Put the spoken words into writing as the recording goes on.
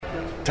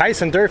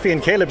Tyson Durfee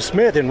and Caleb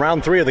Smith in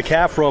round 3 of the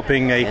calf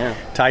roping.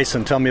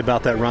 Tyson, tell me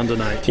about that run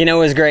tonight. It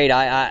was great.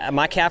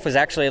 My calf was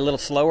actually a little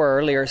slower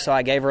earlier, so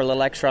I gave her a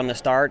little extra on the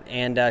start,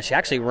 and she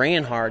actually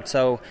ran hard,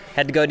 so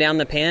had to go down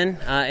the pin,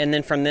 and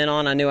then from then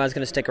on I knew I was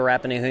going to stick a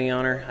Rapanahui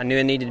on her. I knew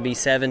it needed to be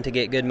 7 to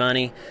get good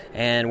money,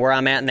 and where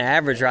I'm at in the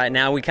average right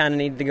now, we kind of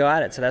needed to go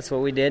at it, so that's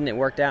what we did, and it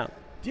worked out.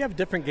 Do you have a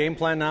different game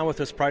plan now with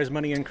this prize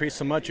money increase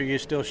so much, or are you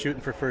still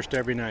shooting for first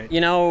every night?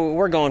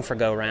 We're going for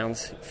go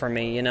rounds for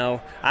me.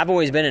 I've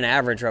always been an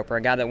average roper,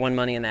 a guy that won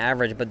money in the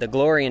average, but the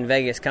glory in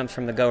Vegas comes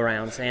from the go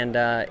rounds. And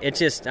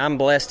I'm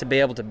blessed to be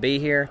able to be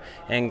here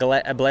and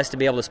blessed to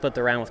be able to split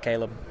the round with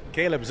Caleb.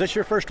 Caleb, is this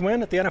your first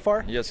win at the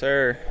NFR? Yes,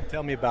 sir.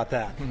 Tell me about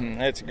that.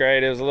 It's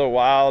great. It was a little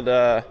wild.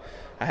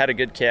 I had a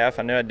good calf.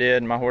 I knew I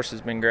did. My horse has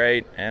been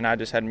great, and I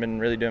just hadn't been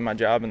really doing my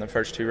job in the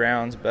first 2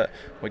 rounds. But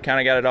we kind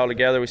of got it all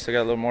together. We still got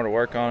a little more to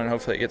work on, and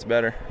hopefully it gets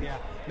better. Yeah.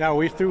 Now,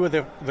 we're through with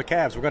the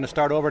calves. We're going to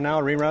start over now,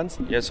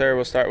 reruns? Yes, sir.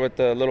 We'll start with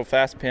the little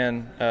fast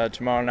pin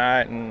tomorrow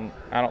night, and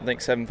I don't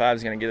think 7.5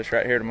 is going to get us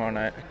right here tomorrow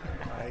night.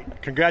 All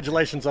right.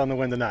 Congratulations on the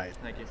win tonight.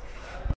 Thank you.